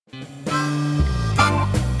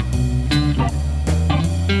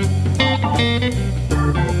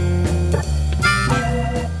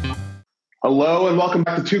Hello and welcome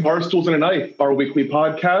back to Two Barstools and a Knife, our weekly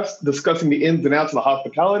podcast discussing the ins and outs of the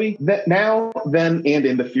hospitality now, then, and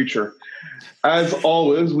in the future. As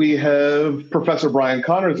always, we have Professor Brian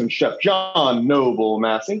Connors and Chef John Noble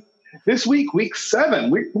Massey. This week, week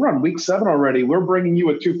 7. We're on week 7 already. We're bringing you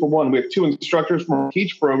a 2-for-1. We have 2 instructors from our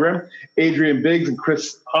Teach program, Adrian Biggs and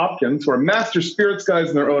Chris Hopkins, who are master spirits guys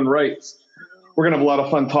in their own rights. We're going to have a lot of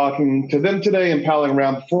fun talking to them today and palling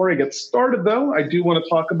around. Before I get started, though, I do want to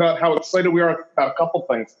talk about how excited we are about a couple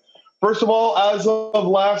things. First of all, as of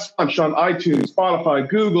last month on iTunes, Spotify,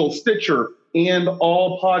 Google, Stitcher, and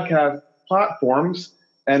all podcast platforms,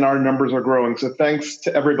 and our numbers are growing. So thanks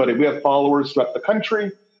to everybody. We have followers throughout the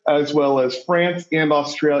country, as well as France and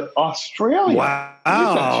Australia.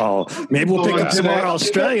 Wow. Maybe we'll pick up some more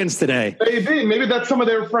Australians today. Maybe that's some of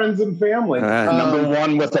their friends and family. Number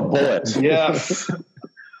one with a bullet. Yes.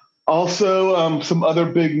 Also, some other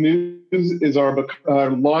big news is our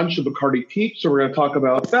launch of Bacardi Teach. So we're going to talk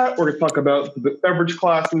about that. We're going to talk about the beverage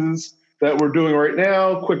classes that we're doing right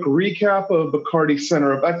now. Quick recap of Bacardi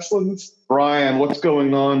Center of Excellence. Brian, what's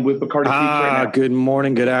going on with Bacardi Teach right now? Good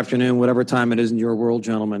morning, good afternoon, whatever time it is in your world,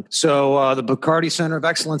 gentlemen. So the Bacardi Center of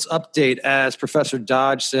Excellence update, as Professor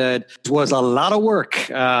Dodge said, was a lot of work.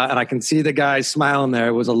 And I can see the guys smiling there.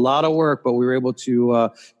 It was a lot of work, but we were able to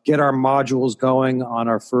get our modules going on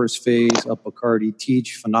our first phase of Bacardi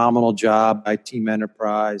Teach. Phenomenal job by Team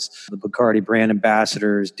Enterprise, the Bacardi brand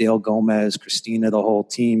ambassadors, Dale Gomez, Christina, the whole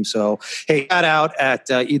team. So, hey, shout out at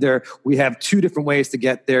either we have 2 different ways to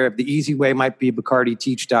get there. The easy way might be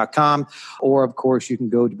BacardiTeach.com, or of course you can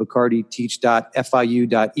go to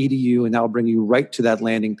BacardiTeach.fiu.edu, and that will bring you right to that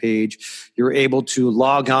landing page. You're able to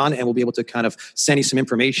log on, and we'll be able to kind of send you some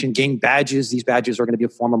information, gain badges. These badges are going to be a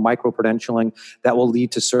form of micro-credentialing that will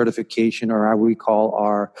lead to certification, or how we call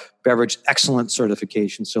our beverage excellence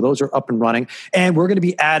certification. So those are up and running, and we're going to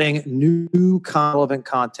be adding new relevant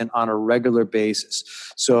content on a regular basis.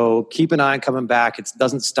 So keep an eye on coming back. It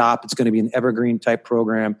doesn't stop. It's going to be an evergreen type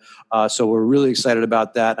program. So we're really excited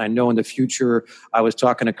about that. I know in the future, I was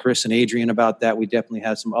talking to Chris and Adrian about that. We definitely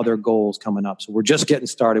have some other goals coming up. So we're just getting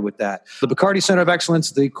started with that. The Bacardi Center of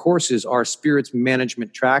Excellence, the courses, our spirits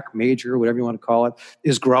management track, major, whatever you want to call it,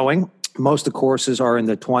 is growing. Most of the courses are in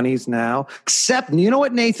the 20s now, except, you know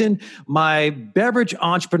what, Nathan? My beverage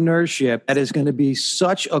entrepreneurship, that is going to be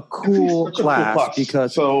such a cool class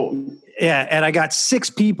because, yeah, and I got 6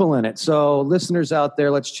 people in it. So listeners out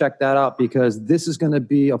there, let's check that out because this is going to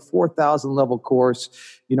be a 4,000 level course.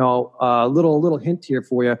 You know, a little hint here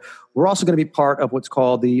for you. We're also going to be part of what's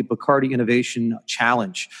called the Bacardi Innovation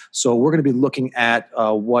Challenge. So we're going to be looking at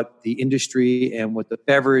what the industry and what the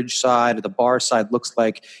beverage side or the bar side looks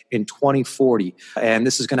like in 2040. And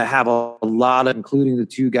this is going to have a lot of, including the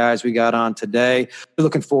 2 guys we got on today. We're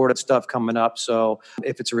looking forward to stuff coming up. So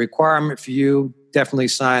if it's a requirement for you, definitely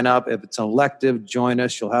sign up. If it's an elective, join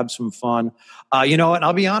us. You'll have some fun. You know what?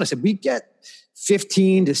 I'll be honest. If we get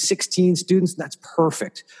 15 to 16 students, that's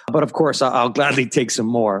perfect. But of course, I'll gladly take some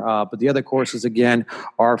more. But the other courses, again,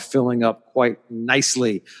 are filling up quite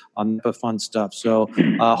nicely on the fun stuff. So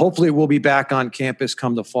hopefully we'll be back on campus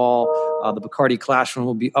come the fall. The Bacardi Classroom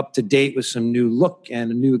will be up to date with some new look and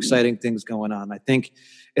new exciting things going on. I think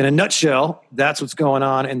in a nutshell, that's what's going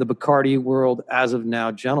on in the Bacardi world as of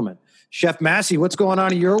now, gentlemen. Chef Massey, what's going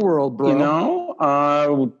on in your world, bro? You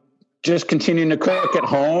know, just continuing to cook at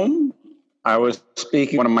home. I was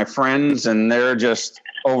speaking to one of my friends, and they're just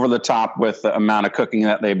over the top with the amount of cooking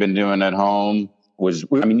that they've been doing at home.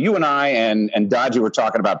 You and I and Dodgy were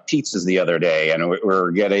talking about pizzas the other day, and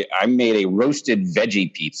I made a roasted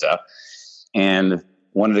veggie pizza, and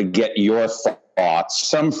wanted to get your thoughts.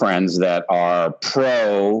 Some friends that are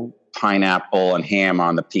pro pineapple and ham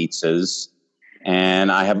on the pizzas,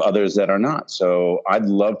 and I have others that are not. So I'd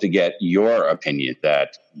love to get your opinion.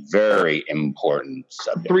 That very important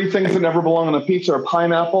subject. 3 things that never belong on a pizza are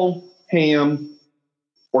pineapple, ham,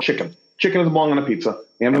 or chicken. Chicken doesn't belong on a pizza.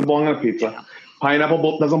 Ham doesn't belong on a pizza.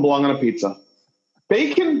 Pineapple doesn't belong on a pizza.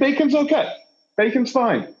 Bacon's okay. Bacon's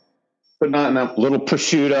fine, but not enough. Little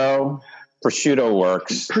prosciutto. Prosciutto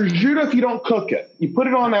works. Prosciutto, if you don't cook it, you put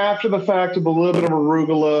it on after the fact with a little bit of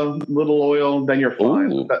arugula, little oil, then you're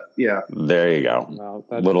fine. Yeah. There you go. No,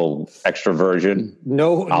 little extra virgin.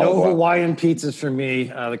 No Hawaiian pizzas for me.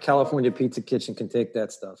 The California Pizza Kitchen can take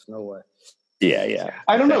that stuff. No way. Yeah.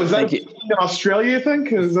 I don't know. Is that in Australia, you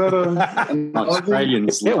think? Is that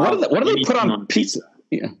Australians? Yeah, what do they put on pizza?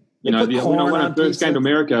 Yeah. When I first came to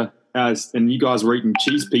America, and you guys were eating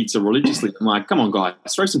cheese pizza religiously. I'm like, come on, guys,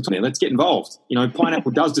 throw some there. Let's get involved. You know,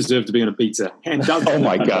 pineapple does deserve to be on a pizza. Ham does. Oh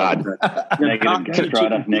my God!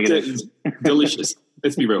 Negative. Is delicious.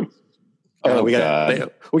 Let's be real. We got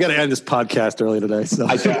to end this podcast early today. So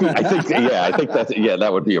I think that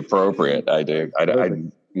would be appropriate. I do.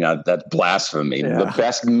 That's blasphemy. Yeah. The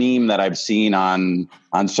best meme that I've seen on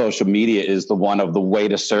social media is the one of the way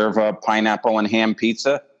to serve a pineapple and ham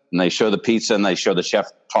pizza. And they show the pizza and they show the chef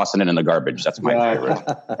tossing it in the garbage. That's my favorite.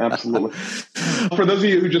 Absolutely. For those of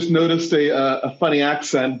you who just noticed a funny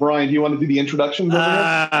accent, Brian, do you want to do the introductions over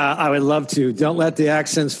here? I would love to. Don't let the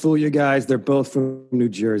accents fool you guys. They're both from New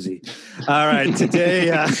Jersey. All right. Today,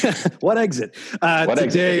 what exit?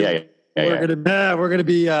 Today, we're going to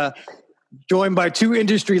be joined by two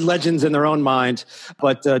industry legends in their own mind,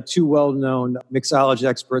 but two well-known mixology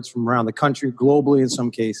experts from around the country, globally in some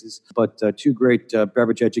cases, but two great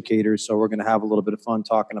beverage educators. So we're going to have a little bit of fun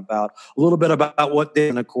talking about a little bit about what they,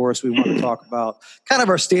 and of course, we want to talk about kind of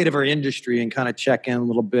our state of our industry and kind of check in a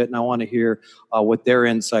little bit. And I want to hear what their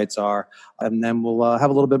insights are. And then we'll have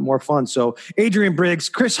a little bit more fun. So Adrian Briggs,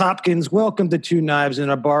 Chris Hopkins, welcome to Two Knives, and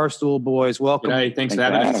our Barstool boys. Welcome. Hey, thanks for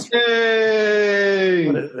having us. Hey!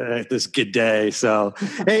 This good day. So,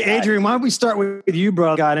 hey, Adrian, why don't we start with you,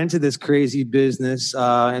 bro? Got into this crazy business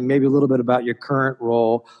and maybe a little bit about your current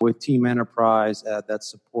role with Team Enterprise that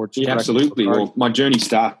supports. Yeah, absolutely. Well, my journey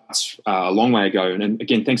starts a long way ago. And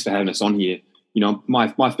again, thanks for having us on here. You know,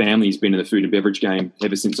 my family's been in the food and beverage game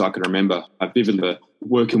ever since I can remember. I've been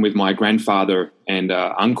working with my grandfather and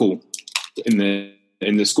uncle in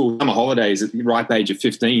the school summer holidays at the ripe age of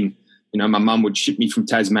 15. You know, my mum would ship me from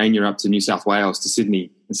Tasmania up to New South Wales to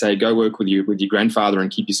Sydney and say, go work with your grandfather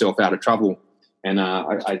and keep yourself out of trouble. And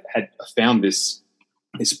I found this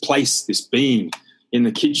place, this being in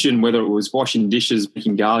the kitchen, whether it was washing dishes,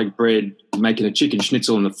 making garlic bread, making a chicken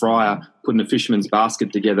schnitzel in the fryer, putting a fisherman's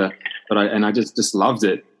basket together. I just loved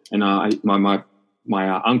it. And my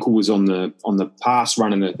uncle was on the pass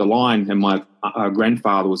running the line, and my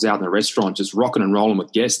grandfather was out in the restaurant just rocking and rolling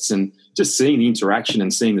with guests, and just seeing the interaction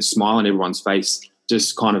and seeing the smile on everyone's face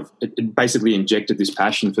just kind of it basically injected this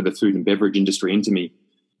passion for the food and beverage industry into me.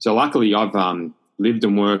 So luckily I've lived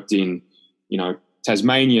and worked in, you know,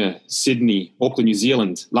 Tasmania, Sydney, Auckland, New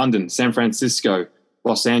Zealand, London, San Francisco,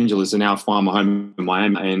 Los Angeles, and now I find my home in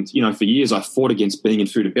Miami. And, you know, for years I fought against being in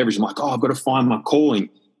food and beverage. I'm like, I've got to find my calling.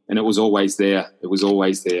 And it was always there. It was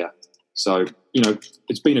always there. So, you know,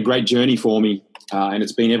 it's been a great journey for me. And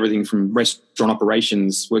it's been everything from restaurant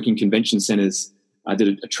operations, working convention centers. I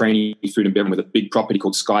did a training food and beverage with a big property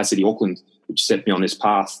called Sky City Auckland, which set me on this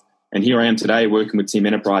path. And here I am today working with Team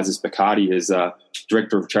Enterprises Bacardi as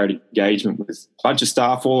Director of Charity Engagement with a bunch of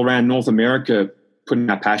staff all around North America, putting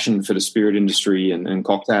our passion for the spirit industry and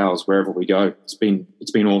cocktails wherever we go. It's been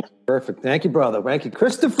all perfect. Thank you, brother. Thank you.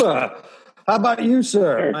 Christopher, how about you,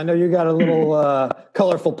 sir? I know you got a little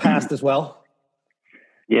colorful past as well.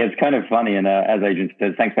 Yeah, it's kind of funny. And as Adrian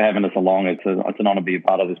said, thanks for having us along. It's an honor to be a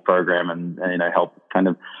part of this program and help kind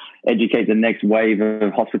of educate the next wave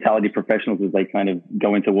of hospitality professionals as they kind of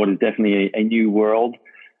go into what is definitely a new world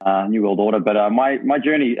order. But my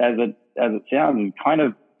journey, as it sounds, kind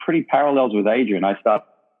of pretty parallels with Adrian. I started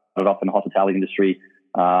off in the hospitality industry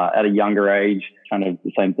at a younger age, kind of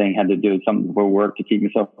the same thing, had to do something for work to keep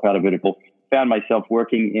myself out of it. Found myself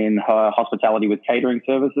working in hospitality with catering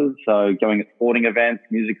services, so going at sporting events,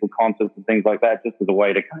 musical concerts and things like that, just as a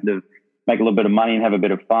way to kind of make a little bit of money and have a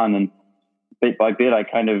bit of fun. And bit by bit, I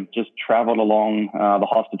kind of just traveled along the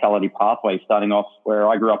hospitality pathway, starting off where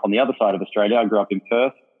I grew up on the other side of Australia. I grew up in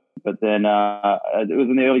Perth, but then it was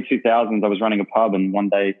in the early 2000s. I was running a pub, and one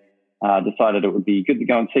day decided it would be good to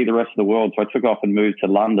go and see the rest of the world. So I took off and moved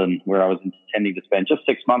to London, where I was intending to spend just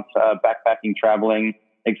 6 months backpacking, traveling,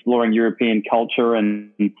 exploring European culture.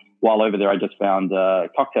 And while over there, I just found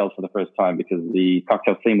cocktails for the first time, because the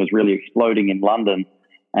cocktail scene was really exploding in London.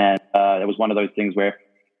 And it was one of those things where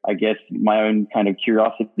I guess my own kind of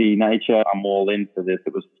curiosity nature, I'm all in for this.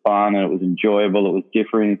 It was fun and it was enjoyable. It was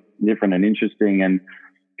different and interesting, and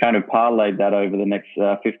kind of parlayed that over the next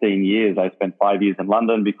 15 years. I spent 5 years in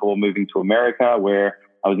London before moving to America, where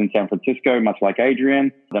I was in San Francisco, much like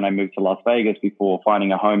Adrian. Then I moved to Las Vegas before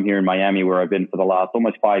finding a home here in Miami, where I've been for the last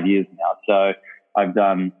almost 5 years now. So I've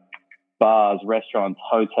done bars, restaurants,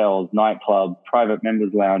 hotels, nightclubs, private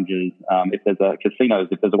members lounges. If there's casinos,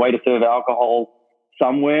 if there's a way to serve alcohol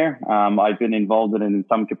somewhere, I've been involved in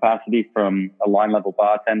some capacity, from a line level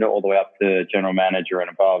bartender all the way up to general manager and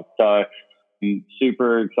above. So I'm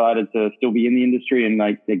super excited to still be in the industry and,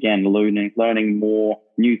 like, again, learning more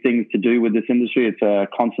new things to do with this industry. It's a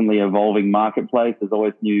constantly evolving marketplace. There's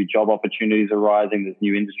always new job opportunities arising. There's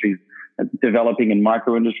new industries developing in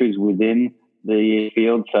micro industries within the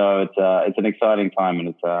field. So it's an exciting time, and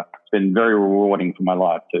it's been very rewarding for my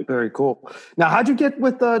life too. Very cool. Now, how'd you get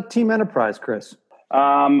with Team Enterprise, Chris?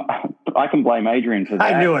 I can blame Adrian for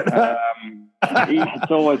that. I knew it.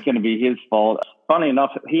 It's always going to be his fault. Funny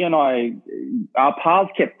enough, he and our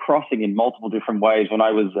paths kept crossing in multiple different ways. When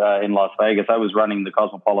I was in Las Vegas, I was running the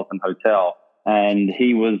Cosmopolitan Hotel, and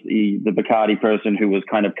he was the Bacardi person who was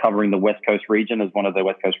kind of covering the West Coast region as one of the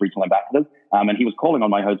West Coast regional ambassadors. And he was calling on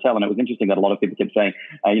my hotel, and it was interesting that a lot of people kept saying,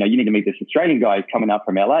 you need to meet this Australian guy coming up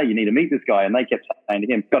from LA. You need to meet this guy. And they kept saying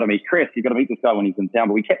to him, you've got to meet Chris. You've got to meet this guy when he's in town.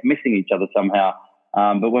 But we kept missing each other somehow.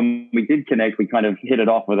 But when we did connect, we kind of hit it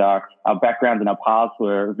off with our backgrounds, and our paths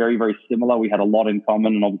were very, very similar. We had a lot in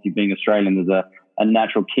common, and obviously being Australian, there's a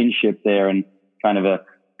natural kinship there, and kind of a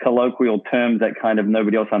colloquial term that kind of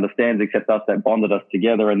nobody else understands except us, that bonded us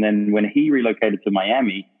together. And then when he relocated to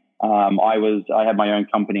Miami, I had my own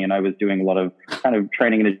company, and I was doing a lot of kind of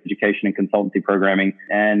training and education and consultancy programming.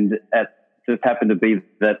 And it just happened to be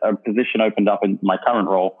that a position opened up in my current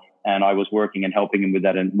role, and I was working and helping him with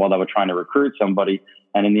that, and while they were trying to recruit somebody.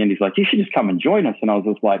 And in the end, he's like, you should just come and join us. And I was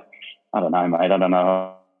just like, I don't know, mate. I don't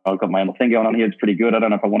know. I've got my own thing going on here. It's pretty good. I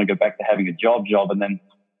don't know if I want to go back to having a job. And then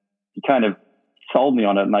he kind of sold me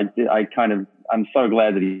on it. And I'm so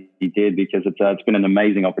glad that he did, because it's been an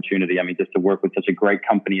amazing opportunity. I mean, just to work with such a great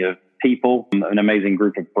company of people, an amazing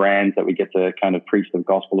group of brands that we get to kind of preach the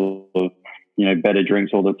gospel of, better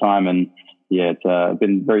drinks all the time. And yeah, it's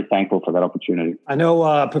been very thankful for that opportunity. I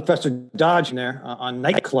know Professor Dodge in there on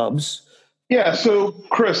nightclubs. Yeah. So,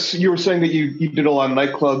 Chris, you were saying that you did a lot of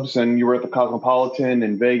nightclubs, and you were at the Cosmopolitan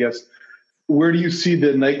in Vegas. Where do you see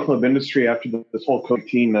the nightclub industry after this whole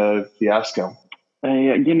COVID-19 fiasco?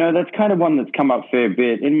 That's kind of one that's come up a fair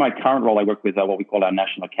bit. In my current role, I work with what we call our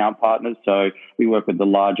national account partners. So we work with the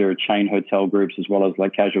larger chain hotel groups as well as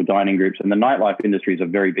like casual dining groups. And the nightlife industry is a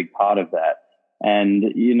very big part of that. And,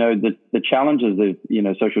 the challenges of,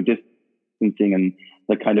 social distancing and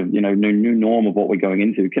the kind of, new norm of what we're going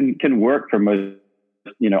into can work for most,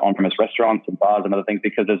 on-premise restaurants and bars and other things,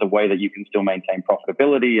 because there's a way that you can still maintain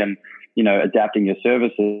profitability and, adapting your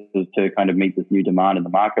services to kind of meet this new demand in the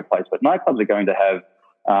marketplace. But nightclubs are going to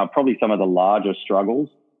have probably some of the larger struggles.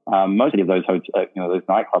 Most of those those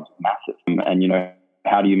nightclubs are massive. And,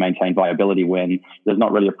 how do you maintain viability when there's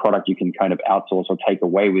not really a product you can kind of outsource or take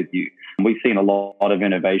away with you? And we've seen a lot of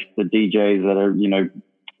innovation. The DJs that are,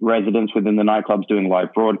 residents within the nightclubs doing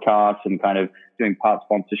live broadcasts and kind of doing part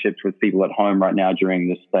sponsorships with people at home right now during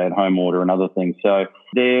the stay-at-home order and other things. So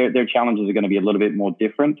their challenges are going to be a little bit more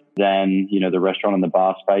different than, the restaurant and the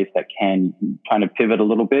bar space that can kind of pivot a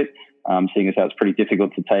little bit, seeing as how it's pretty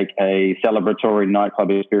difficult to take a celebratory nightclub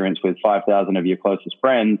experience with 5,000 of your closest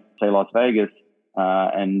friends, say Las Vegas,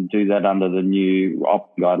 and do that under the new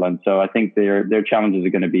op guidelines. So I think their challenges are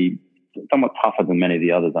going to be somewhat tougher than many of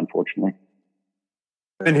the others, unfortunately.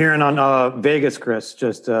 Been hearing on Vegas, Chris,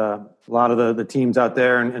 just a lot of the teams out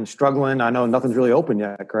there and struggling. I know nothing's really open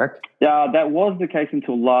yet, correct? Yeah, that was the case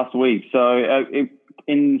until last week. So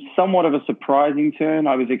in somewhat of a surprising turn,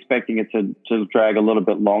 I was expecting it to drag a little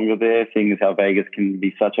bit longer there, seeing as how Vegas can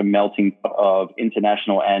be such a melting pot of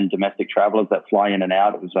international and domestic travelers that fly in and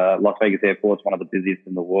out. It was Las Vegas Airport's one of the busiest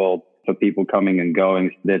in the world for people coming and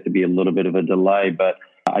going. So there to be a little bit of a delay, but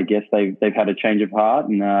I guess they've had a change of heart,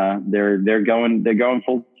 and they're going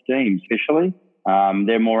full steam officially.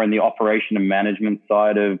 They're more in the operation and management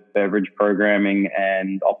side of beverage programming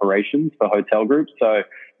and operations for hotel groups. So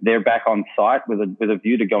they're back on site with a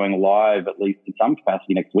view to going live at least in some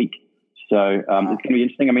capacity next week. So it's going to be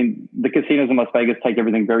interesting. I mean, the casinos in Las Vegas take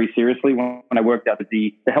everything very seriously. When I worked out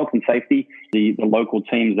the health and safety, the local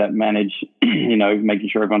teams that manage, making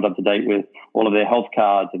sure everyone's up to date with all of their health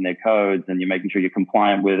cards and their codes, and you're making sure you're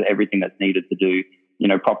compliant with everything that's needed to do,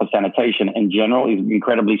 proper sanitation in general is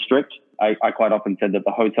incredibly strict. I quite often said that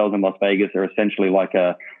the hotels in Las Vegas are essentially like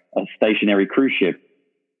a stationary cruise ship.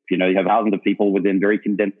 You have thousands of people within very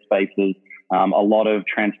condensed spaces, a lot of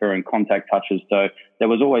transfer and contact touches. So there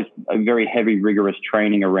was always a very heavy, rigorous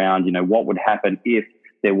training around, what would happen if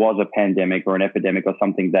there was a pandemic or an epidemic or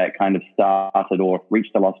something that kind of started or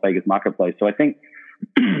reached the Las Vegas marketplace. So I think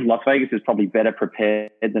Las Vegas is probably better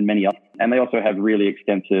prepared than many others. And they also have really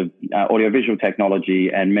extensive audiovisual technology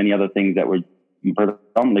and many other things that were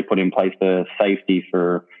predominantly put in place for safety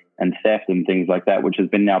and theft and things like that, which has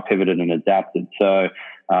been now pivoted and adapted. So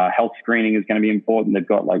health screening is going to be important. They've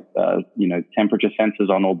got temperature sensors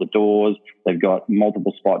on all the doors. They've got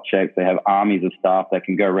multiple spot checks. They have armies of staff that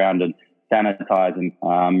can go around and sanitize and,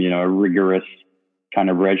 a rigorous kind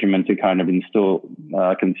of regimen to kind of instill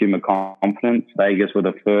consumer confidence. Vegas were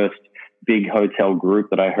the first big hotel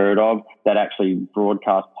group that I heard of that actually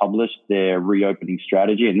broadcast published their reopening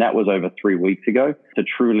strategy. And that was over 3 weeks ago, to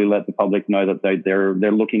truly let the public know that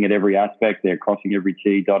they're looking at every aspect. They're crossing every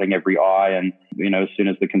T, dotting every I. And, as soon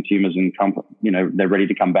as the consumers they're ready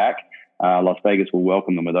to come back, Las Vegas will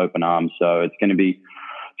welcome them with open arms. So it's going to be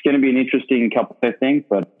an interesting couple of things,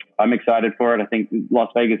 but I'm excited for it. I think Las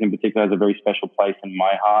Vegas in particular has a very special place in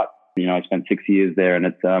my heart. I spent 6 years there, and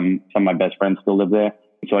it's some of my best friends still live there.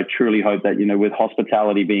 So I truly hope that, with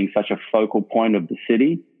hospitality being such a focal point of the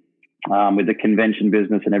city, with the convention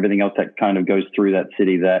business and everything else that kind of goes through that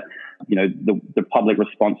city, that, the public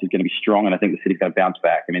response is going to be strong. And I think the city's going to bounce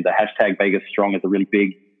back. I mean, the hashtag Vegas Strong is a really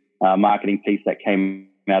big marketing piece that came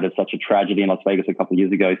out of such a tragedy in Las Vegas a couple of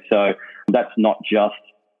years ago. So that's not just,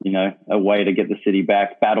 a way to get the city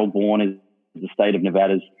back. Battleborn is the state of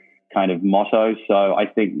Nevada's kind of motto. So I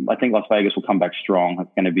think Las Vegas will come back strong. It's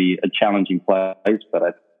going to be a challenging place,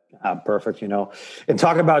 but perfect. And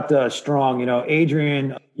talking about strong,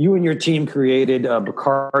 Adrian, you and your team created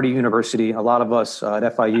Bacardi University. A lot of us at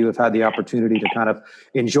FIU have had the opportunity to kind of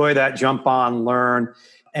enjoy that, jump on, learn.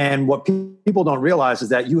 And what people don't realize is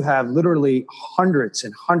that you have literally hundreds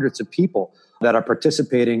and hundreds of people that are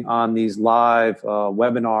participating on these live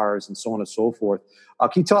webinars and so on and so forth.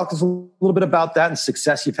 Can you talk to us a little bit about that and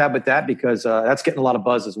success you've had with that? Because that's getting a lot of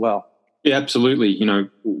buzz as well. Yeah, absolutely.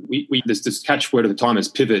 We this catchword at the time is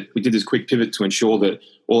pivot. We did this quick pivot to ensure that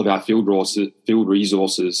all of our field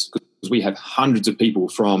resources, because we have hundreds of people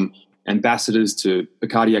from ambassadors to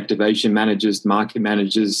Bacardi activation managers, market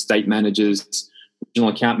managers, state managers, regional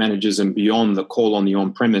account managers, and beyond, the call on the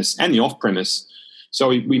on-premise and the off-premise. So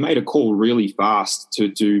we made a call really fast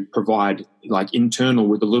to provide internal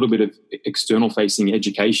with a little bit of external facing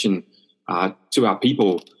education to our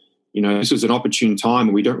people. This was an opportune time,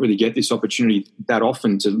 and we don't really get this opportunity that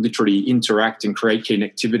often to literally interact and create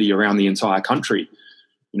connectivity around the entire country.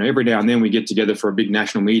 Every now and then we get together for a big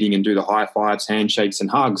national meeting and do the high fives, handshakes, and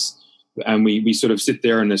hugs. And we sort of sit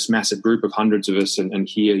there in this massive group of hundreds of us and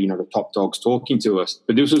hear, the top dogs talking to us.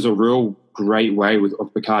 But this was a real great way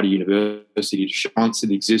of Bacardi University to chance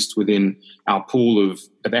it exists within our pool of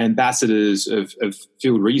ambassadors, of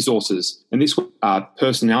field resources. And this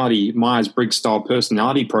personality, Myers-Briggs style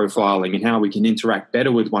personality profiling, and how we can interact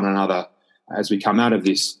better with one another as we come out of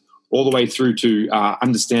this, all the way through to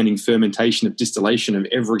understanding fermentation of distillation of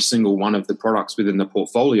every single one of the products within the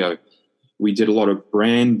portfolio. We did a lot of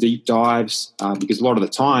brand deep dives because a lot of the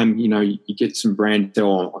time, you get some brand,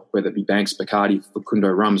 whether it be Banks, Bacardi, Facundo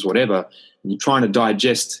Rums, whatever, and you're trying to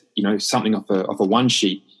digest, something off a one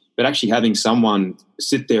sheet. But actually having someone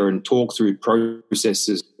sit there and talk through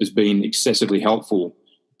processes has been excessively helpful.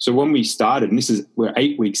 So when we started, and we're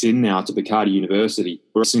 8 weeks in now to Bacardi University,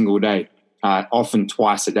 we're a single day, often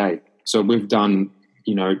twice a day. So we've done,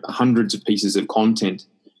 hundreds of pieces of content.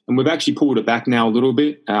 And we've actually pulled it back now a little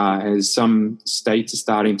bit as some states are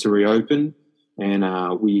starting to reopen,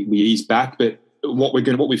 and we ease back. But what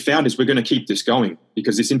we found is we're going to keep this going,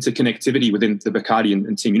 because this interconnectivity within the Bacardi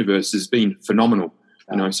and team universe has been phenomenal.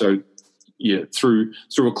 So through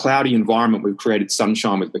a cloudy environment, we've created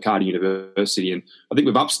sunshine with Bacardi University, and I think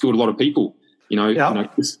we've upskilled a lot of people.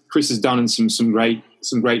 Chris has done some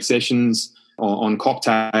great sessions on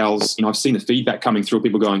cocktails. I've seen the feedback coming through,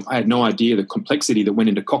 people going, I had no idea the complexity that went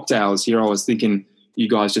into cocktails. Here I was thinking you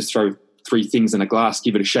guys just throw 3 things in a glass,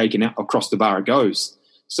 give it a shake, and out across the bar it goes.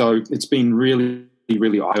 So it's been really,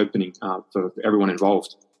 really eye-opening for everyone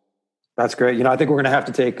involved. That's great. I think we're going to have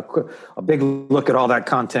to take a big look at all that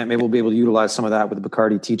content. Maybe we'll be able to utilize some of that with the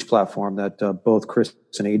Bacardi Teach platform that both Chris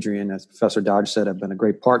and Adrian, as Professor Dodge said, have been a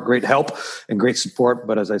great part, great help, and great support.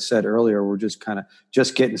 But as I said earlier, we're just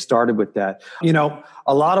getting started with that.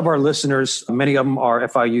 A lot of our listeners, many of them are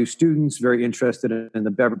FIU students, very interested in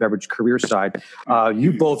the beverage career side.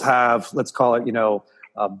 You both have, let's call it,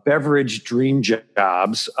 beverage dream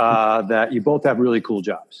jobs, that you both have really cool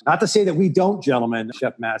jobs. Not to say that we don't, gentlemen,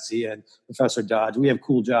 Chef Massey and Professor Dodge. We have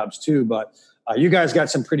cool jobs too, but you guys got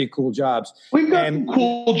some pretty cool jobs. We've got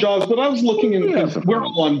cool jobs, but I was looking we're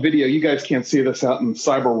all on video. You guys can't see this out in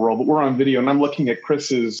cyber world, but we're on video, and I'm looking at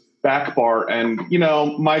Chris's back bar, and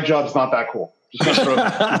my job's not that cool.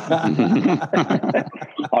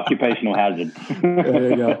 Occupational hazard. There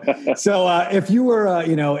you go. So if you were,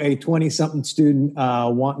 a 20-something student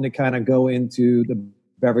wanting to kind of go into the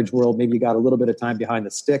beverage world, maybe you got a little bit of time behind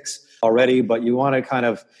the sticks already, but you want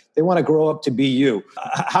to they want to grow up to be you.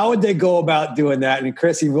 How would they go about doing that? And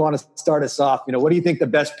Chris, if you want to start us off, what do you think the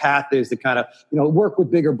best path is to kind of, work with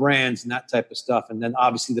bigger brands and that type of stuff? And then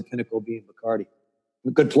obviously the pinnacle being Bacardi.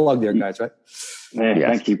 Good plug there, guys, right? Yeah, yes.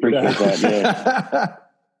 Thank you. Appreciate that. Yeah.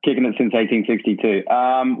 Kicking it since 1862.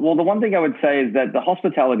 Well, the one thing I would say is that the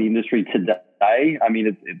hospitality industry today, I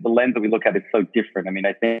mean, the lens that we look at is so different. I mean,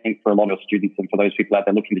 I think for a lot of students and for those people out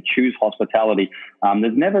there looking to choose hospitality,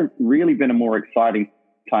 there's never really been a more exciting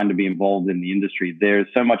time to be involved in the industry. There's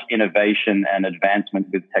so much innovation and advancement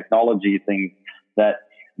with technology, things that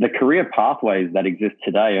the career pathways that exist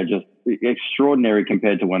today are just extraordinary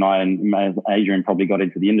compared to when I and Adrian probably got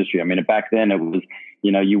into the industry. I mean, back then it was,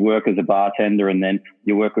 you work as a bartender and then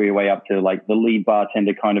you work your way up to like the lead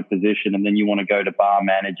bartender kind of position. And then you want to go to bar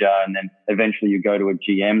manager. And then eventually you go to a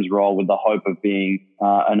GM's role with the hope of being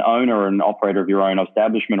an owner or an operator of your own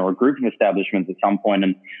establishment or a group of establishments at some point.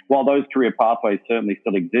 And while those career pathways certainly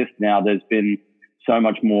still exist now, there's been so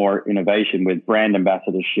much more innovation with brand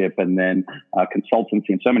ambassadorship and then consultancy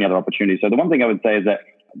and so many other opportunities. So the one thing I would say is that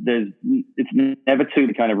it's never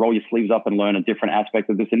to kind of roll your sleeves up and learn a different aspect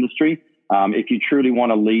of this industry. If you truly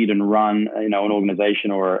want to lead and run, an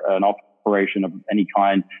organization or an operation of any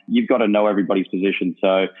kind, you've got to know everybody's position.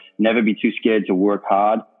 So never be too scared to work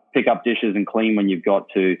hard, pick up dishes and clean when you've got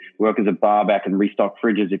to, work as a bar back and restock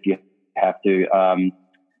fridges if you have to.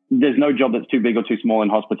 There's no job that's too big or too small in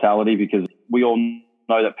hospitality because we all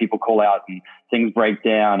know that people call out and things break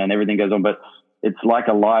down and everything goes on, but it's like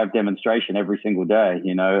a live demonstration every single day.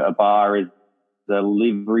 A bar is a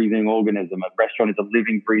live, breathing organism. A restaurant is a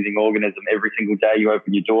living, breathing organism. Every single day you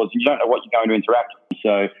open your doors, you don't know what you're going to interact with.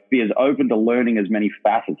 So be as open to learning as many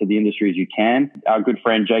facets of the industry as you can. Our good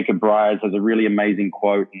friend Jacob Bryars has a really amazing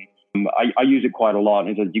quote. I use it quite a lot.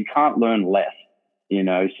 He says, you can't learn less.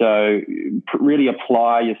 So really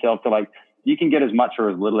apply yourself to you can get as much or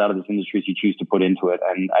as little out of this industry as you choose to put into it.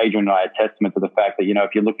 And Adrian and I are testament to the fact that,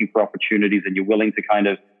 if you're looking for opportunities and you're willing to kind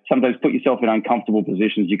of sometimes put yourself in uncomfortable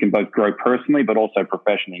positions, you can both grow personally, but also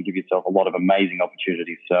professionally and give yourself a lot of amazing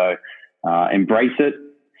opportunities. So embrace it.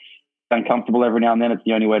 Uncomfortable every now and then. It's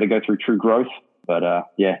the only way to go through true growth. But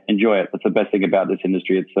enjoy it. That's the best thing about this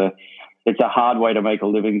industry. It's a hard way to make a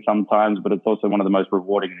living sometimes, but it's also one of the most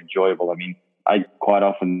rewarding and enjoyable. I mean, I quite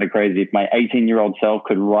often go crazy. If my 18-year-old self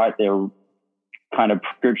could write their kind of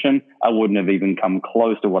prescription, I wouldn't have even come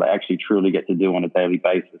close to what I actually truly get to do on a daily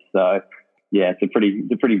basis. So, it's a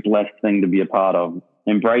pretty blessed thing to be a part of.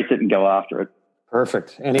 Embrace it and go after it.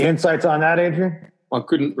 Perfect. Any insights on that, Adrian? I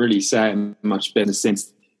couldn't really say it much better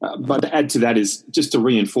sense. But to add to that is just to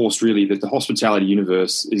reinforce really that the hospitality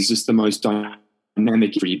universe is just the most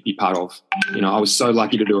dynamic to be part of. I was so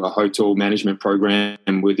lucky to do a hotel management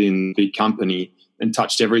program within the company and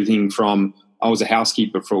touched everything from, I was a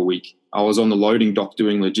housekeeper for a week. I was on the loading dock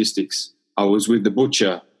doing logistics. I was with the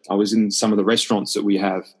butcher. I was in some of the restaurants that we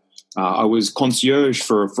have. I was concierge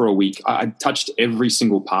for a week. I touched every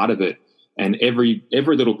single part of it. And every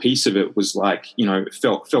little piece of it was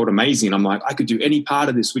felt amazing. I'm like, I could do any part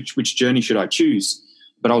of this. Which journey should I choose?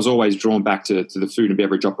 But I was always drawn back to the food and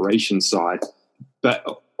beverage operations side. But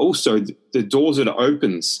also the doors that it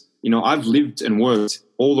opens. I've lived and worked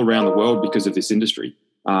all around the world because of this industry.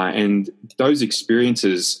 And those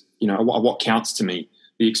experiences, what counts to me,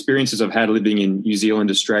 the experiences I've had living in New Zealand,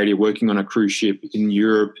 Australia, working on a cruise ship in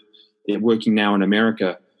Europe, working now in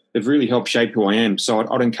America, they've really helped shape who I am. So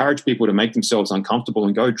I'd encourage people to make themselves uncomfortable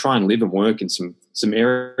and go try and live and work in some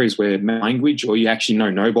areas where language or you actually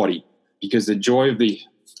know nobody, because the joy of the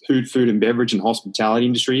food and beverage and hospitality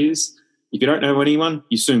industry is if you don't know anyone,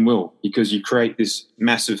 you soon will, because you create this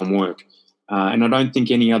massive work. And I don't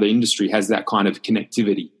think any other industry has that kind of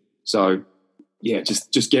connectivity. So,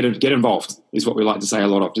 just get involved is what we like to say a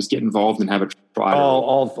lot of. Just get involved and have a try.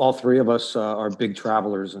 All three of us are big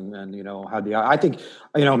travelers, and had the. I think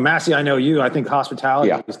Massey, I know you. I think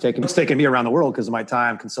hospitality is taking me around the world because of my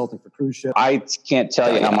time consulting for cruise ships. I can't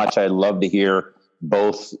tell you how much I love to hear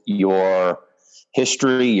both your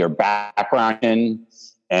history, your background,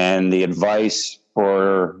 and the advice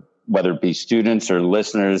for whether it be students or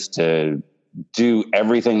listeners to do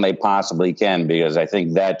everything they possibly can, because I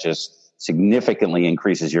think that just significantly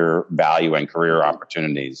increases your value and career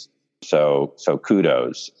opportunities. So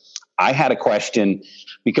kudos. I had a question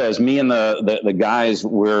because me and the guys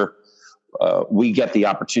we get the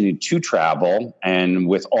opportunity to travel, and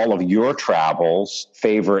with all of your travels,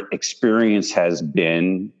 favorite experience has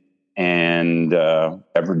been and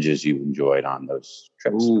beverages you enjoyed on those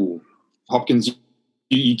trips. Ooh, Hopkins,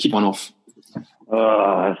 you keep one off.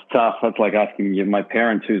 Oh, that's tough. That's like asking my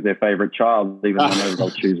parents who's their favorite child, even though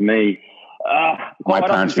they'll choose me. My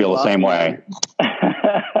parents feel the same way.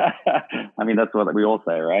 I mean, that's what we all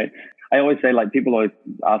say, right? I always say, people always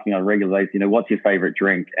ask me on a regular basis, what's your favorite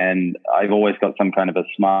drink? And I've always got some kind of a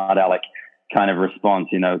smart aleck kind of response,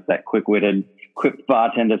 it's that quick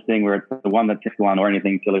bartender thing where it's the one that takes one or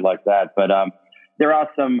anything silly like that. But there are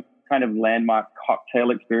some kind of landmark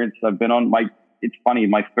cocktail experiences I've been on. It's funny,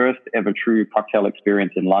 my first ever true cocktail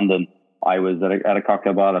experience in London, I was at a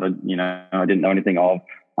cocktail bar that I didn't know anything of.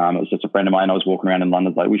 It was just a friend of mine. I was walking around in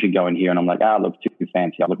London, like, we should go in here. And I'm like, it looks too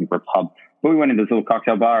fancy. I'm looking for a pub. But we went into this little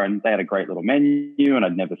cocktail bar and they had a great little menu and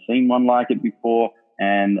I'd never seen one like it before.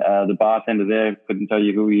 And the bartender there couldn't tell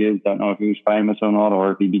you who he is. Don't know if he was famous or not,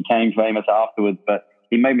 or if he became famous afterwards. But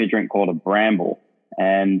he made me a drink called a Bramble.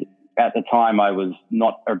 And at the time, I was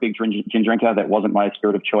not a big gin drinker. That wasn't my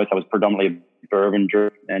spirit of choice. I was predominantly a bourbon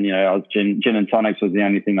drinker. And, I was gin and tonics was the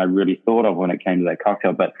only thing I really thought of when it came to that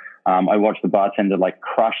cocktail. But I watched the bartender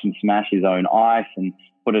crush and smash his own ice and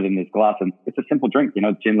put it in this glass. And it's a simple drink,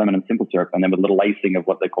 gin, lemon, and simple syrup. And then with a little lacing of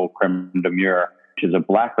what they call creme de mure, which is a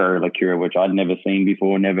blackberry liqueur, which I'd never seen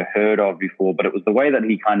before, never heard of before. But it was the way that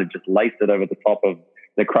he kind of just laced it over the top of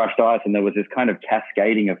the crushed ice. And there was this kind of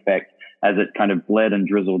cascading effect as it kind of bled and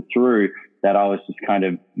drizzled through that I was just kind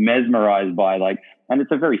of mesmerized by. And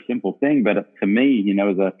it's a very simple thing, but to me,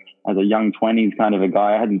 as a young 20s kind of a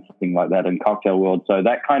guy, I hadn't seen something like that in cocktail world. So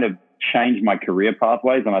that kind of changed my career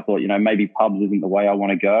pathways. And I thought, maybe pubs isn't the way I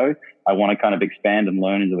want to go. I want to kind of expand and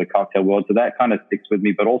learn into the cocktail world. So that kind of sticks with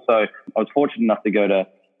me. But also I was fortunate enough to go to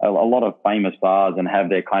a lot of famous bars and have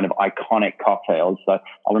their kind of iconic cocktails. So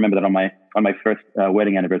I'll remember that on my first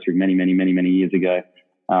wedding anniversary many, many, many, many years ago,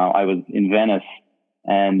 I was in Venice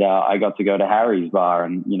and I got to go to Harry's bar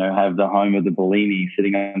and, have the home of the Bellini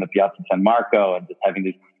sitting on the Piazza San Marco and just having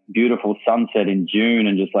this beautiful sunset in June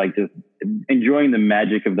and just enjoying the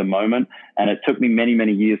magic of the moment. And it took me many,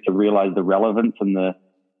 many years to realize the relevance and the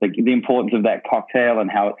importance of that cocktail and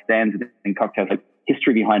how it stands in cocktails,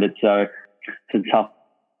 history behind it. So it's a tough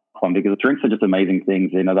one because drinks are just amazing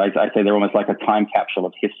things. I say they're almost like a time capsule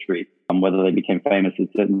of history, whether they became famous at a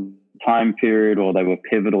certain time period or they were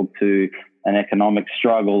pivotal to an economic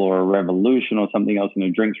struggle or a revolution or something else.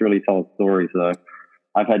 Drinks really tell a story. So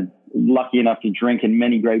I've had lucky enough to drink in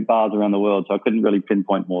many great bars around the world, so I couldn't really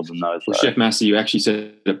pinpoint more than those. Well, Chef Massey, you actually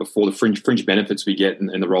said it before, the fringe benefits we get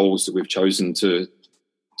and the roles that we've chosen to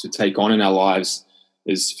take on in our lives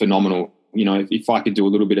is phenomenal. If I could do a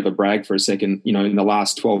little bit of a brag for a second, in the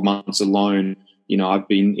last 12 months alone, I've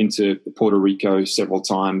been into Puerto Rico several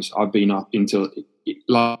times. I've been up into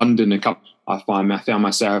London a couple. I found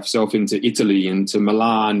myself into Italy, into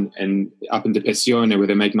Milan, and up into Pessione where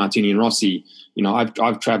they make Martini and Rossi.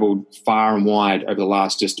 I've travelled far and wide over the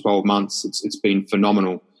last just 12 months. It's been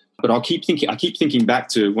phenomenal. But I keep thinking back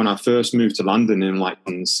to when I first moved to London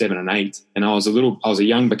in 7 and 8, and I was a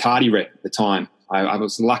young Bacardi rep at the time. I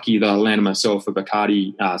was lucky that I landed myself a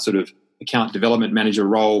Bacardi sort of account development manager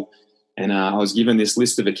role, and I was given this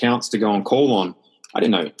list of accounts to go and call on. I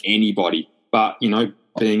didn't know anybody, but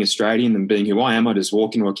being Australian and being who I am, I just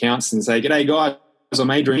walk into accounts and say, "G'day guys,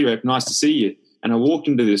 I'm Adrian rep. Nice to see you." And I walked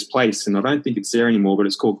into this place, and I don't think it's there anymore, but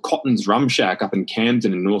it's called Cotton's Rum Shack up in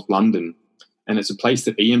Camden in North London. And it's a place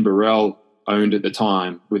that Ian Burrell owned at the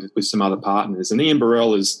time with some other partners. And Ian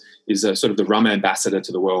Burrell is a sort of the rum ambassador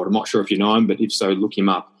to the world. I'm not sure if you know him, but if so, look him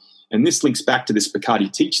up. And this links back to this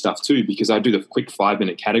Bacardi Teach stuff too, because I do the quick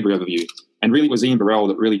 5-minute category overview. And really it was Ian Burrell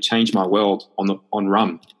that really changed my world on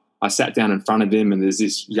rum. I sat down in front of him and there's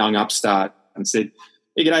this young upstart and said,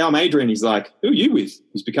 "Hey, g'day, I'm Adrian." He's like, "Who are you with?"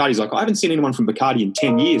 He's Bacardi's like, "I haven't seen anyone from Bacardi in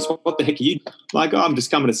 10 years. What the heck are you?" Like, "Oh, I'm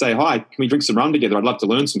just coming to say hi. Can we drink some rum together? I'd love to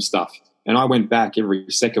learn some stuff." And I went back every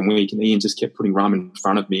second week and Ian just kept putting rum in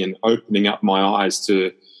front of me and opening up my eyes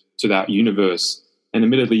to that universe. And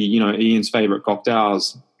admittedly, Ian's favourite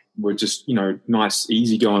cocktails were just, nice,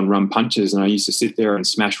 easygoing rum punches. And I used to sit there and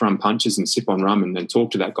smash rum punches and sip on rum and then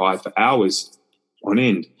talk to that guy for hours on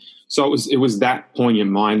end. So it was that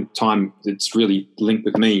poignant time that's really linked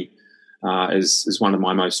with me as one of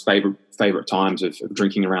my most favorite times of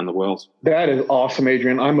drinking around the world. That is awesome,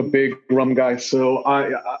 Adrian. I'm a big rum guy, so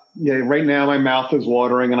right now my mouth is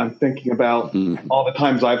watering, and I'm thinking about all the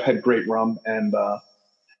times I've had great rum. And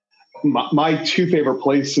my two favorite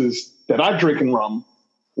places that I've drinking rum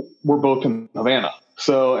were both in Havana.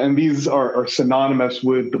 So, and these are synonymous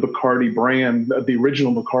with the Bacardi brand, the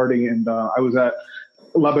original Bacardi. And I was at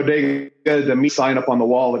La Bodega, the sign up on the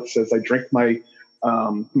wall that says I drink my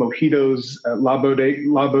mojitos at La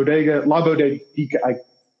Bodega. I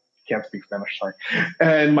can't speak Spanish, sorry.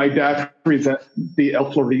 And my dad presents the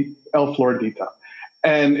El Floridita,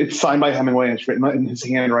 and it's signed by Hemingway and it's written in his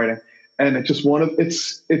handwriting. And it's just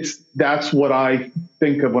that's what I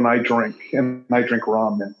think of when I drink, and I drink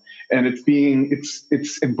rum, and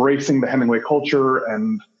it's embracing the Hemingway culture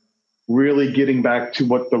and really getting back to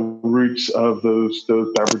what the roots of those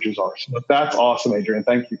beverages are. So that's awesome, Adrian.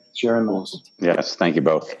 Thank you for sharing those. Yes, thank you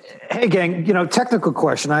both. Hey, gang, technical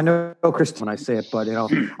question. I know, Chris, when I say it, but,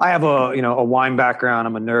 I have a wine background.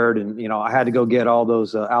 I'm a nerd, and, I had to go get all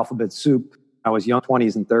those alphabet soup. I was young,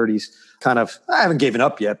 20s and 30s. I haven't given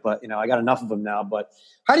up yet, but, I got enough of them now. But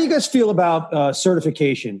how do you guys feel about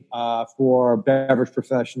certification for beverage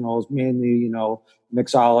professionals, mainly,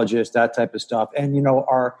 mixologists, that type of stuff? And,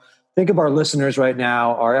 think of our listeners right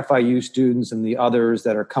now, our FIU students and the others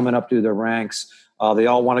that are coming up through the ranks. They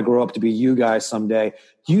all want to grow up to be you guys someday.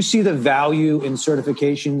 Do you see the value in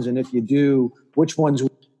certifications? And if you do, which ones?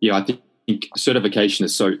 Yeah, I think certification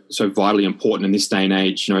is so vitally important in this day and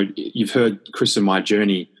age. You've heard Chris and my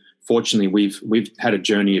journey. Fortunately, we've had a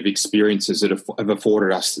journey of experiences that have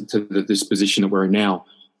afforded us to this position that we're in now.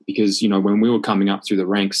 Because, when we were coming up through the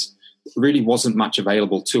ranks, it really wasn't much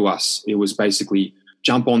available to us. It was basically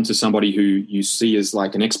jump on to somebody who you see as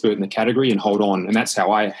like an expert in the category and hold on. And that's how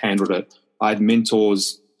I handled it. I had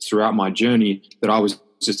mentors throughout my journey that I was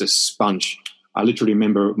just a sponge. I literally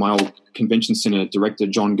remember my old convention center director,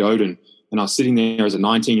 John Godin, and I was sitting there as a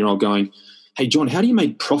 19-year-old going, hey, John, how do you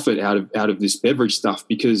make profit out of this beverage stuff?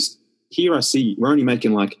 Because here I see we're only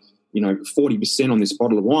making 40% on this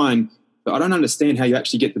bottle of wine, but I don't understand how you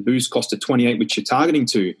actually get the booze cost of 28, which you're targeting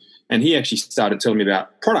to. And he actually started telling me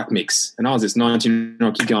about product mix. And I was this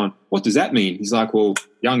 19-year-old kid going, what does that mean? He's like, well,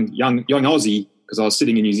 young Aussie, because I was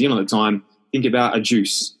sitting in New Zealand at the time, think about a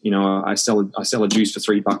juice. I sell a juice for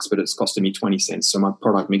 $3, but it's costing me 20 cents. So my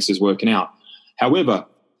product mix is working out. However,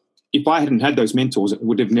 if I hadn't had those mentors, it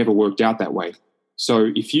would have never worked out that way.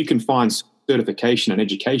 So if you can find certification and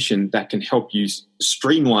education that can help you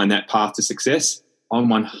streamline that path to success, I'm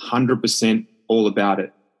 100% all about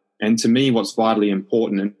it. And to me, what's vitally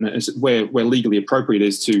important and where legally appropriate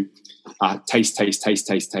is to taste.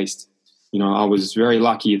 I was very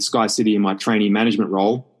lucky at Sky City in my trainee management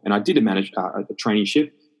role, and I did a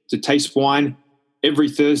traineeship to taste wine every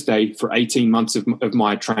Thursday for 18 months of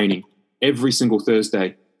my training, every single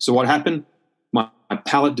Thursday. So what happened? My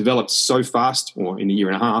palate developed so fast, or in a year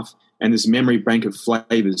and a half, and this memory bank of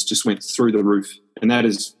flavors just went through the roof. And that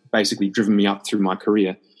has basically driven me up through my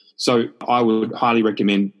career. So I would highly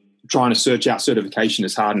recommend trying to search out certification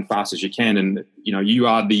as hard and fast as you can. And, you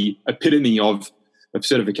are the epitome of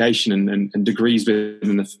certification and degrees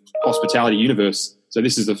within the hospitality universe. So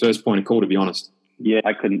this is the first point of call, to be honest. Yeah,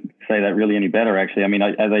 I couldn't say that really any better, actually. I mean,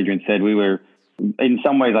 as Adrian said, we were, in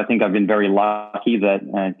some ways, I think I've been very lucky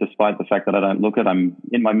that despite the fact that I don't look it, I'm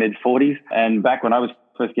in my mid-40s. And back when I was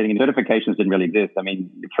first getting into certifications didn't really exist. I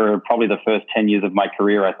mean, for probably the first 10 years of my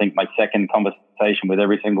career, I think my second conversation with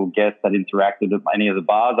every single guest that interacted at any of the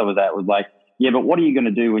bars I was at was like, yeah, but what are you going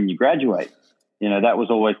to do when you graduate? That was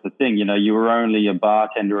always the thing. You were only a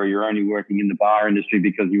bartender or you're only working in the bar industry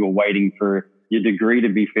because you were waiting for your degree to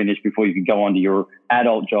be finished before you could go on to your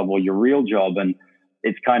adult job or your real job. And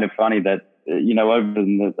it's kind of funny that,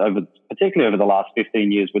 particularly over the last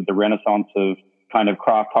 15 years with the renaissance of kind of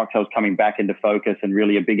craft cocktails coming back into focus and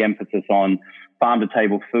really a big emphasis on farm to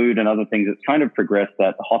table food and other things, it's kind of progressed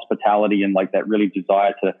that hospitality and like that really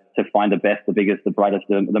desire to find the best, the biggest, the brightest,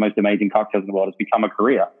 the most amazing cocktails in the world has become a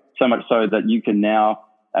career. So much so that you can now,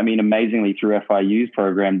 amazingly through FIU's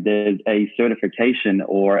program, there's a certification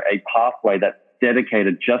or a pathway that's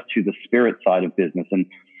dedicated just to the spirit side of business. And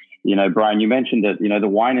Brian, you mentioned that, the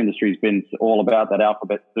wine industry has been all about that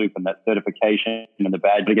alphabet soup and that certification and the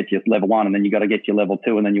badge to get to your level 1, and then you got to get your level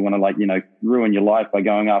 2, and then you want to ruin your life by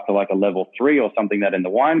going after like a level 3 or something that in the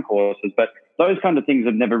wine courses. But those kind of things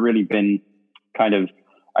have never really been kind of,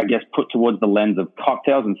 I guess, put towards the lens of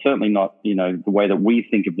cocktails, and certainly not, the way that we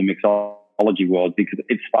think of the mixology world, because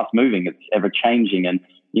it's fast moving, it's ever changing. And,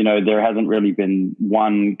 there hasn't really been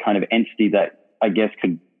one kind of entity that I guess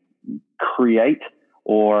could create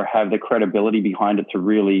or have the credibility behind it to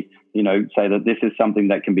really, say that this is something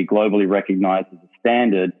that can be globally recognized as a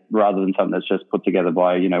standard rather than something that's just put together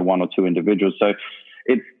by, one or two individuals. So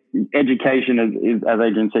it's education is, as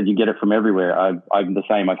Adrian said, you get it from everywhere. I'm the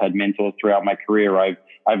same. I've had mentors throughout my career.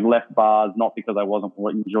 I've left bars, not because I wasn't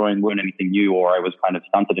enjoying anything new or I was kind of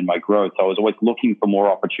stunted in my growth. So I was always looking for more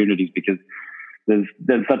opportunities because there's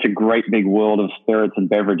such a great big world of spirits and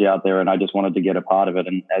beverage out there, and I just wanted to get a part of it.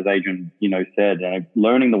 And as Adrian, said,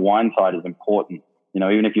 learning the wine side is important.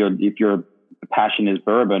 Even if your passion is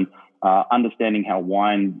bourbon, understanding how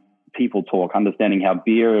wine people talk, understanding how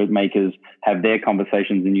beer makers have their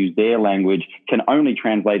conversations and use their language can only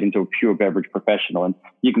translate into a pure beverage professional. And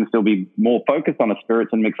you can still be more focused on a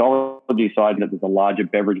spirits and mixology side, and that there's a larger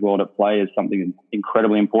beverage world at play is something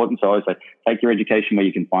incredibly important. So I always say, take your education where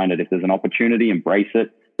you can find it. If there's an opportunity, embrace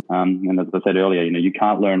it. And as I said earlier, you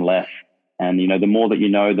can't learn less. And, the more that you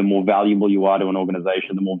know, the more valuable you are to an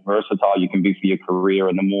organization, the more versatile you can be for your career,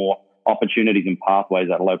 and the more opportunities and pathways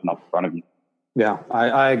that'll open up in front of you. Yeah,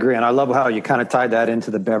 I agree. And I love how you kind of tied that into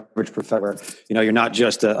the beverage profession where, you're not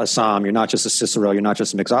just a SOM, you're not just a Cicero, you're not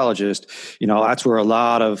just a mixologist. That's where a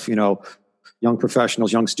lot of, young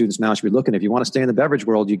professionals, young students now should be looking. If you want to stay in the beverage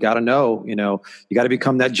world, you got to know, you got to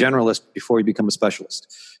become that generalist before you become a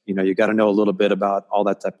specialist. You got to know a little bit about all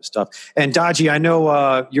that type of stuff. And Daji, I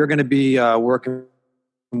know you're going to be working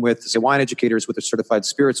with wine educators with a certified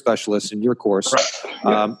spirit specialist in your course,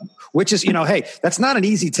 which is, hey, that's not an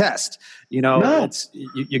easy test. You got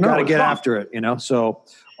to get after it, so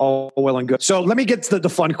all well and good. So let me get to the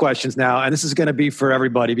fun questions now. And this is going to be for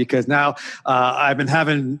everybody because now I've been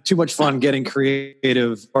having too much fun getting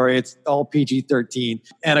creative, or it's all PG-13.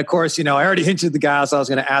 And of course, I already hinted the guys I was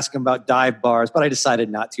going to ask them about dive bars, but I decided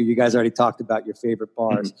not to. You guys already talked about your favorite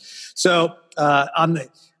bars. Mm-hmm. So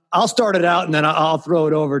I'll start it out and then I'll throw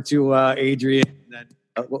it over to Adrian. And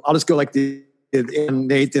then I'll just go like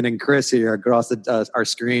Nathan and Chris here across our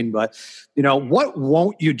screen. But, what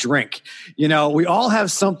won't you drink? We all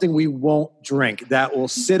have something we won't drink that will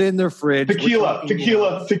sit in the fridge. Tequila.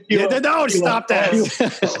 Yeah, no, stop that.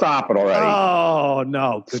 Stop it already. Oh,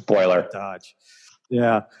 no. Good spoiler. Dodge.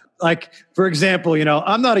 Yeah. Like, for example,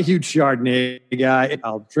 I'm not a huge Chardonnay guy.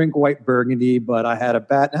 I'll drink white Burgundy, but I had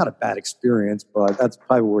not a bad experience, but that's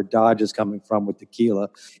probably where Dodge is coming from with tequila.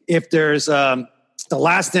 If there's the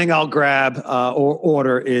last thing I'll grab or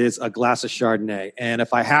order is a glass of Chardonnay. And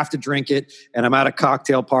if I have to drink it and I'm at a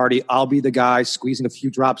cocktail party, I'll be the guy squeezing a few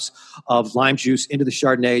drops of lime juice into the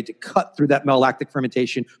Chardonnay to cut through that malolactic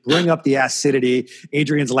fermentation, bring up the acidity.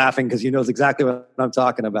 Adrian's laughing because he knows exactly what I'm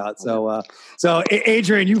talking about. So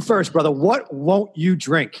Adrian, you first, brother. What won't you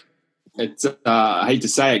drink? It's I hate to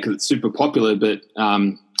say it because it's super popular, but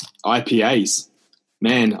IPAs,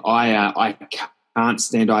 man, I can't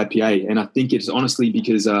stand IPA, and I think it's honestly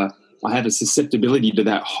because I have a susceptibility to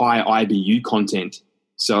that high IBU content.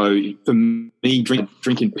 So for me,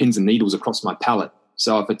 drinking pins and needles across my palate.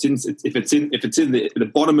 So if it's in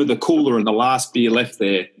the bottom of the cooler and the last beer left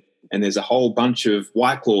there, and there's a whole bunch of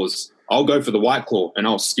White Claws, I'll go for the White Claw and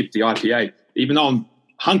I'll skip the IPA, even though I'm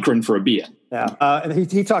hunkering for a beer. Yeah,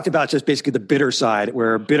 and he talked about just basically the bitter side,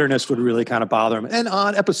 where bitterness would really kind of bother him. And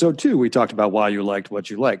on episode 2, we talked about why you liked what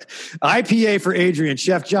you liked. IPA for Adrian.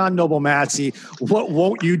 Chef John Noble Massey, what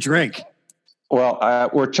won't you drink? Well,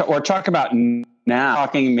 we're talking about now.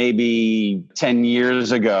 Talking maybe 10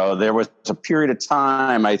 years ago, there was a period of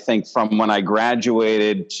time, I think, from when I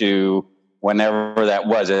graduated to whenever that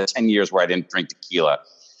was, 10 years where I didn't drink tequila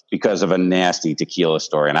because of a nasty tequila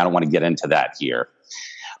story. And I don't want to get into that here.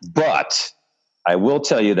 But I will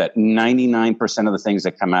tell you that 99% of the things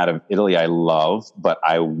that come out of Italy I love, but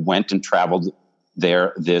I went and traveled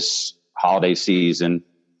there this holiday season.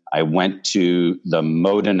 I went to the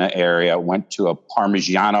Modena area, went to a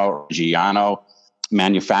Parmigiano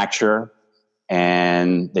manufacturer,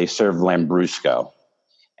 and they serve Lambrusco.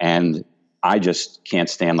 And I just can't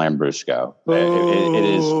stand Lambrusco.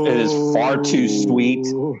 It is far too sweet.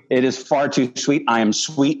 It is far too sweet. I am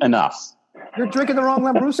sweet enough. You're drinking the wrong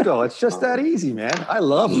Lambrusco. It's just that easy, man. I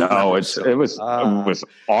love Lambrusco. It was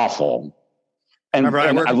awful. And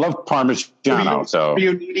I love Parmigiano. So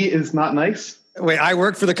Riuniti is not nice. Wait, I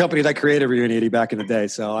worked for the company that created Riuniti back in the day,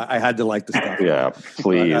 so I had to like the stuff. Yeah,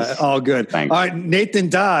 please. All good. Thanks. All right, Nathan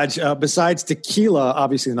Dodge, besides tequila,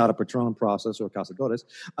 obviously not a Patron process or Cazadores,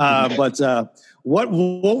 but what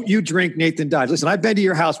won't you drink, Nathan Dodge? Listen, I've been to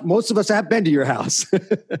your house. Most of us have been to your house.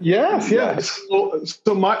 Yes.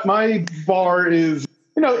 So my bar is,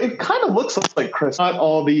 it kind of looks like Chris. Not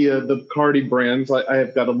all the Bacardi brands. I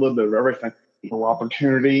have got a little bit of everything. No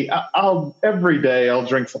opportunity. Every day I'll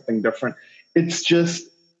drink something different. It's just,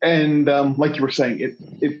 and like you were saying,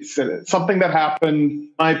 it's something that happened in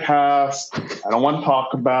my past. I don't want to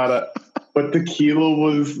talk about it, but tequila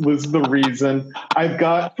was the reason. I've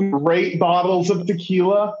got great bottles of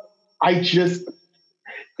tequila. If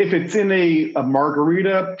it's in a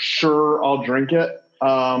margarita, sure, I'll drink it,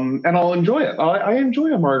 and I'll enjoy it. I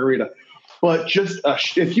enjoy a margarita. But just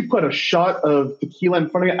if you put a shot of tequila in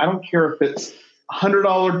front of me, I don't care if it's $100,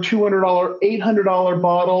 $200, $800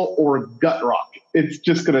 bottle or gut rock. It's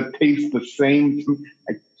just going to taste the same.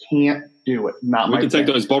 I can't do it. Not we my can thing.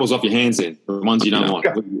 take those bottles off your hands then, the ones you don't want.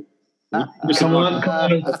 Come on.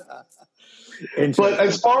 But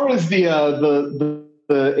as far as the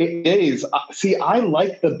IPAs, see, I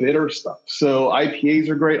like the bitter stuff. So IPAs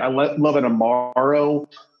are great. I love an Amaro.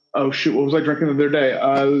 Oh shoot, what was I drinking the other day?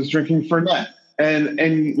 I was drinking Fernet,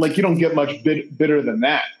 and like you don't get much bitter than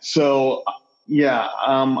that. So Yeah,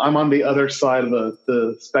 I'm on the other side of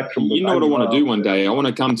the spectrum. You know what I want to do one day? I want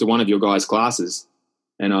to come to one of your guys' classes,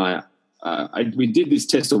 and we did this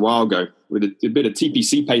test a while ago with a bit of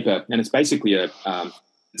TPC paper, and it's basically a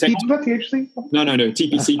THC? No,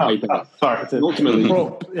 TPC paper. Sorry. And ultimately,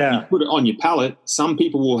 you put it on your palate. Some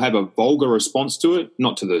people will have a vulgar response to it,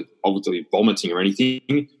 not to the obviously vomiting or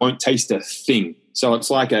anything. Won't taste a thing. So it's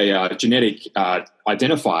like a genetic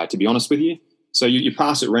identifier, to be honest with you. So you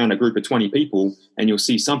pass it around a group of 20 people, and you'll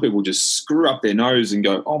see some people just screw up their nose and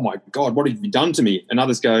go, "Oh my God, what have you done to me?" And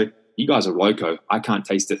others go, "You guys are loco. I can't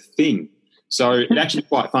taste a thing." So it's actually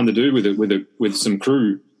quite fun to do with some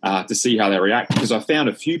crew to see how they react. Because I found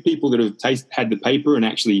a few people that have had the paper and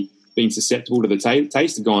actually been susceptible to the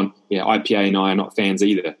taste have gone, "Yeah, IPA and I are not fans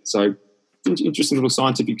either." So interesting little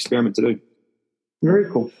scientific experiment to do. Very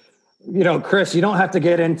cool. You know, Chris, you don't have to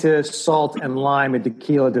get into salt and lime and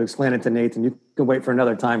tequila to explain it to Nathan. You can wait for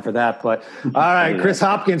another time for that. But all right, Chris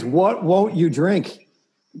Hopkins, what won't you drink?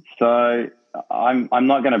 So I'm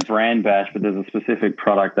not going to brand bash, but there's a specific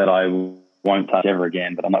product that I won't touch ever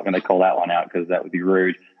again. But I'm not going to call that one out because that would be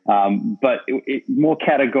rude. But more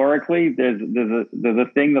categorically, there's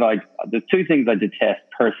two things I detest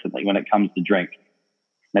personally when it comes to drink.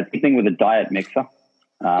 That's the thing with a diet mixer.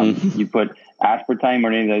 You put aspartame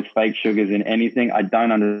or any of those fake sugars in anything. I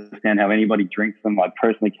don't understand how anybody drinks them. I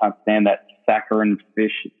personally can't stand that saccharine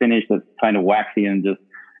finish that's kind of waxy and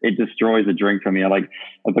it destroys a drink for me. Like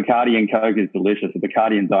a Bacardi and Coke is delicious. A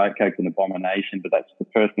Bacardi and Diet Coke is an abomination, but that's the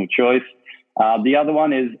personal choice. The other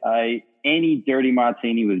one is any dirty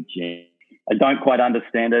martini with gin. I don't quite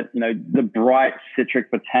understand it. You know, the bright citric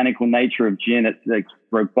botanical nature of gin, it's like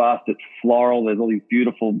robust, it's floral. There's all these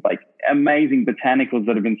beautiful, like amazing botanicals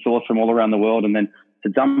that have been sourced from all around the world. And then to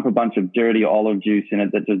dump a bunch of dirty olive juice in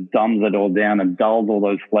it that just dumbs it all down and dulls all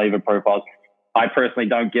those flavor profiles. I personally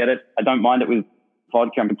don't get it. I don't mind it with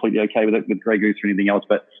vodka. I'm completely okay with it with Grey Goose or anything else.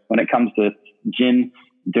 But when it comes to gin,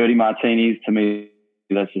 dirty martinis, to me,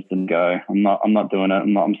 that's just a go. I'm not doing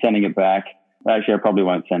it. I'm sending it back. Actually, I probably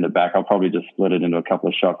won't send it back. I'll probably just split it into a couple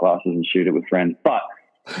of shot glasses and shoot it with friends. But,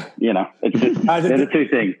 you know, it's just, they're the two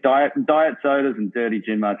things, diet sodas and dirty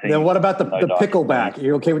gin martinis. Then what about the pickleback? Are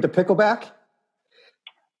you okay with the pickleback?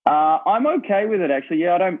 I'm okay with it, actually.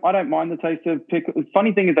 Yeah, I don't mind the taste of pickles. The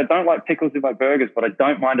funny thing is I don't like pickles in my burgers, but I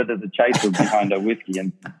don't mind it as a chaser behind a whiskey.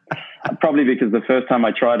 And probably because the first time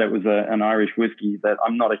I tried it was an Irish whiskey that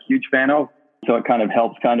I'm not a huge fan of. So it kind of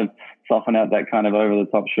helps kind of soften out that kind of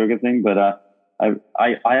over-the-top sugar thing. But I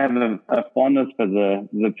have a fondness for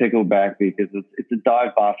the pickleback because it's a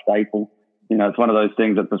dive bar staple. You know, it's one of those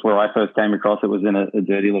things that was where I first came across it was in a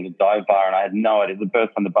dirty little dive bar, and I had no idea. The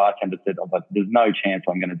first time the bartender said, "Oh, but there's no chance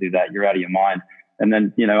I'm going to do that. You're out of your mind." And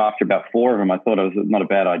then, you know, after about 4 of them, I thought it was not a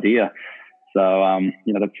bad idea. So,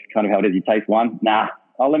 you know, that's kind of how it is. You taste one, nah.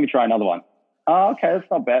 Oh, let me try another one. Oh, okay,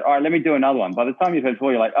 that's not bad. All right, let me do another one. By the time you've had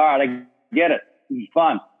 4, you're like, all right, I get it. It's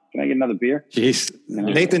fun. Can I get another beer? Jeez. You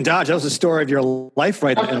know? Nathan Dodge, that was the story of your life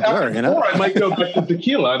right in a blur, you know? Or I might go back to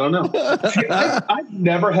tequila. I don't know. See, I've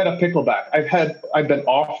never had a pickleback. I've been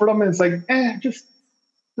offered them, and it's like, just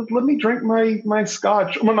let me drink my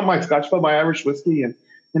scotch. Well, not my scotch, but my Irish whiskey and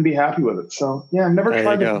be happy with it. So, yeah, I've never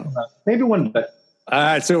tried it. Maybe one day. All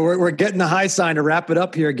right, so we're getting the high sign to wrap it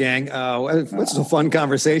up here, gang. This is a fun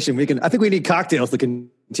conversation. I think we need cocktails to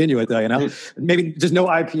continue it, though. You know, maybe just no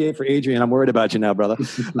IPA for Adrian. I'm worried about you now, brother.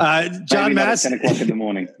 John Mass. 10 o'clock in the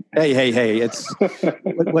morning. Hey! It's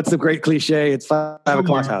what's the great cliche? It's 5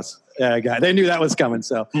 o'clock house. Yeah, guy. They knew that was coming,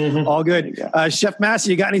 so all good. Chef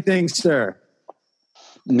Massey, you got anything, sir?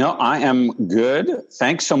 No, I am good.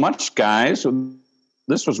 Thanks so much, guys.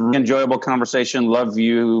 This was a really enjoyable conversation. Love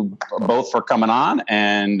you both for coming on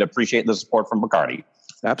and appreciate the support from Bacardi.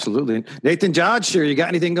 Absolutely. Nathan Dodge, sure. You got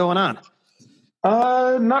anything going on?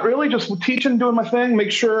 Not really. Just teaching, doing my thing.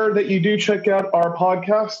 Make sure that you do check out our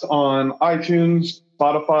podcast on iTunes,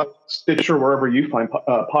 Spotify, Stitcher, wherever you find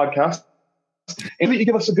podcasts. And that you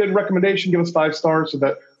give us a good recommendation, give us 5 stars so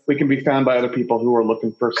that we can be found by other people who are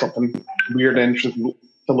looking for something weird and interesting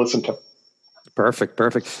to listen to. Perfect.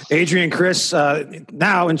 Adrian, Chris,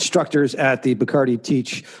 now instructors at the Bacardi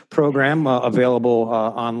Teach program, available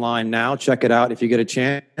online now. Check it out if you get a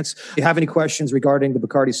chance. If you have any questions regarding the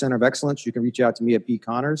Bacardi Center of Excellence, you can reach out to me at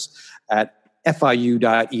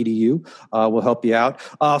bconnors@fiu.edu. We'll help you out.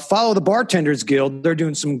 Follow the Bartenders Guild. They're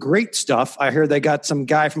doing some great stuff. I hear they got some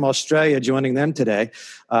guy from Australia joining them today.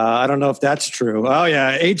 I don't know if that's true. Oh,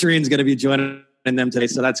 yeah. Adrian's going to be joining them today,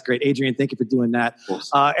 so that's great. Adrian, thank you for doing that.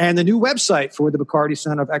 And the new website for the Bacardi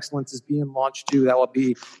Center of Excellence is being launched too. That will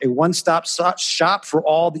be a one-stop shop for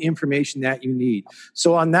all the information that you need.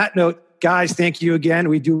 So on that note, Guys, thank you again.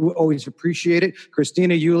 We do always appreciate it.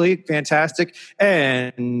 Christina, Yuli, fantastic.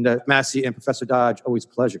 And Massey and Professor Dodge, always a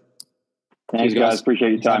pleasure. Thanks, guys.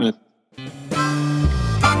 Appreciate your time.